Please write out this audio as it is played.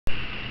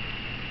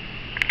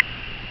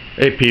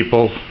Hey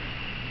people,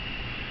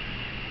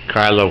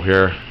 Kylo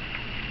here.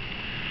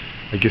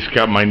 I just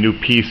got my new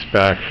piece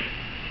back.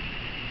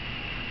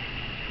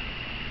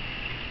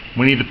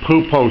 Winnie the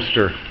Pooh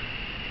poster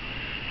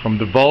from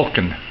the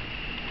Vulcan.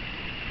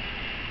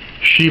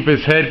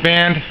 Shiva's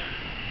headband,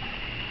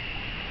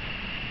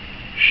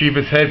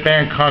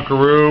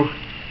 Conqueroo,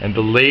 and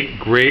the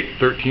late great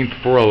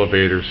 13th floor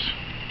elevators.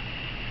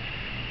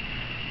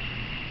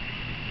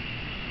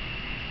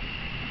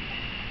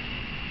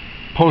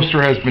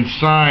 Poster has been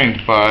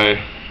signed by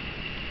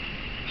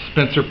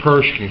Spencer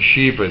Perskin,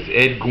 Shiva's,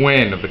 Ed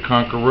Guinn of the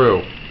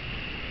Conqueroo,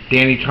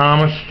 Danny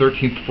Thomas,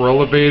 13th floor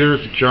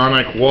elevators, John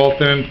Ike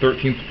Walton,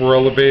 13th floor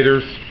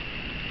elevators,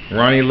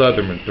 Ronnie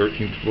Leatherman,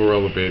 13th floor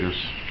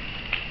elevators.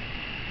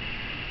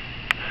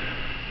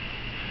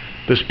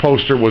 This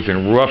poster was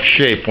in rough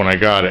shape when I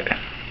got it,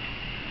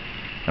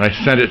 and I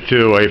sent it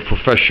to a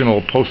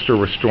professional poster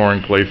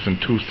restoring place in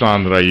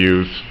Tucson that I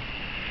use,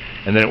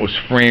 and then it was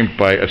framed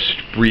by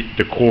Esprit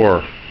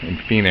Decor in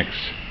Phoenix.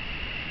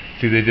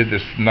 See, they did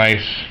this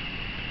nice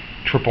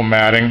triple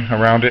matting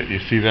around it. You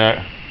see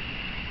that?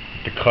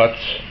 The cuts.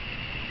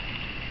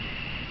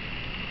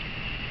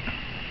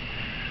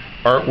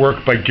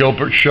 Artwork by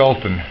Gilbert,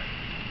 Shelton.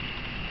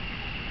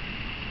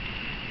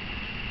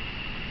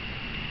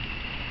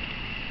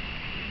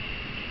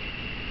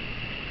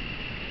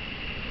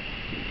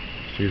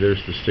 See,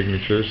 there's the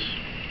signatures.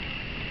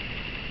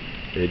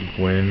 Ed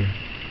Guinn,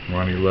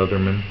 Ronnie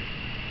Leatherman.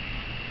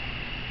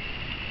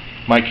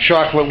 My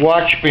chocolate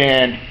watch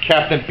band,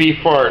 Captain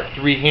Beefheart,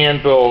 3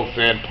 handbills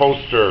and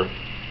poster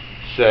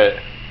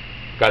set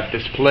got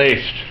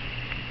displaced.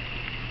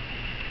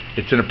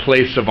 It's in a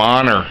place of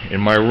honor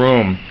in my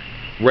room,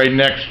 right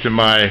next to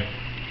my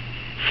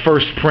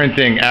first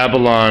printing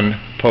Avalon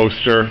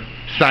poster,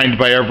 signed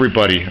by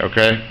everybody,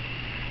 okay?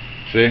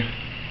 See?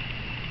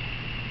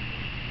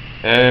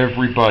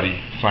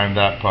 Everybody signed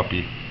that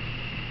puppy.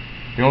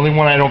 The only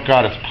one I don't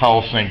got is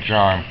Powell St.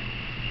 John.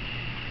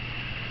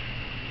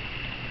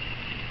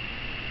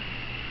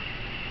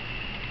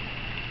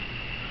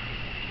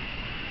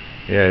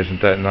 Yeah,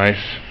 isn't that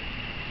nice?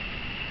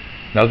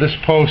 Now this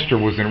poster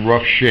was in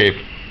rough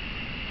shape,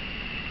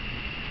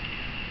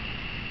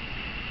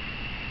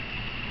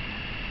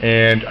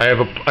 and I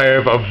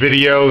have a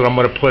video that I'm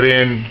going to put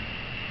in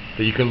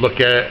that you can look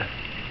at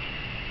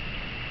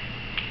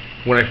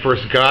when I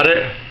first got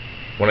it,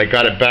 when I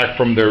got it back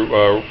from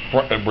the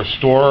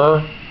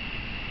restorer,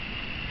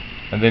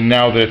 and then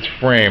now that it's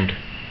framed.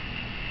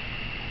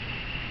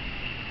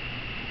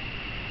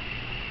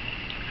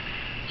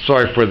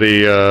 Sorry for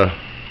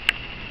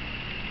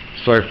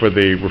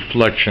the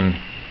reflection,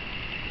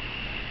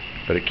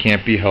 but it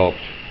can't be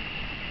helped.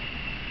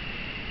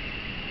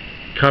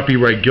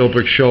 Copyright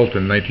Gilbert,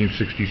 Shelton,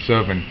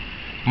 1967.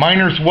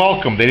 Miners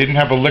welcome. They didn't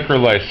have a liquor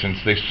license.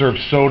 They served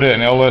soda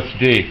and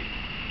LSD.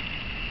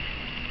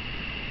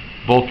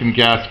 Vulcan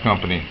Gas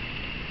Company.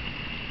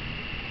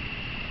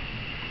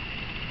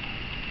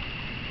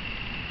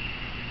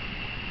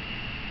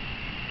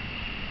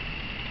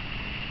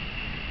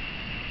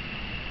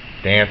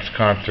 Dance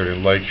concert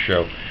and light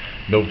show.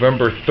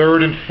 November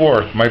 3rd and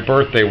 4th. My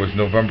birthday was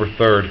November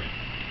 3rd.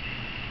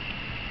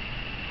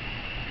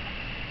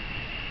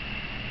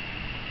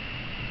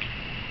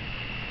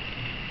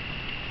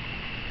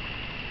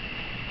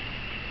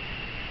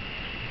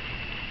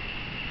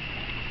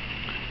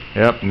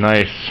 Yep,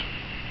 nice.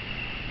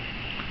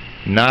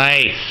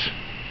 Nice.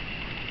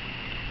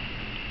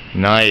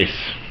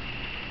 Nice.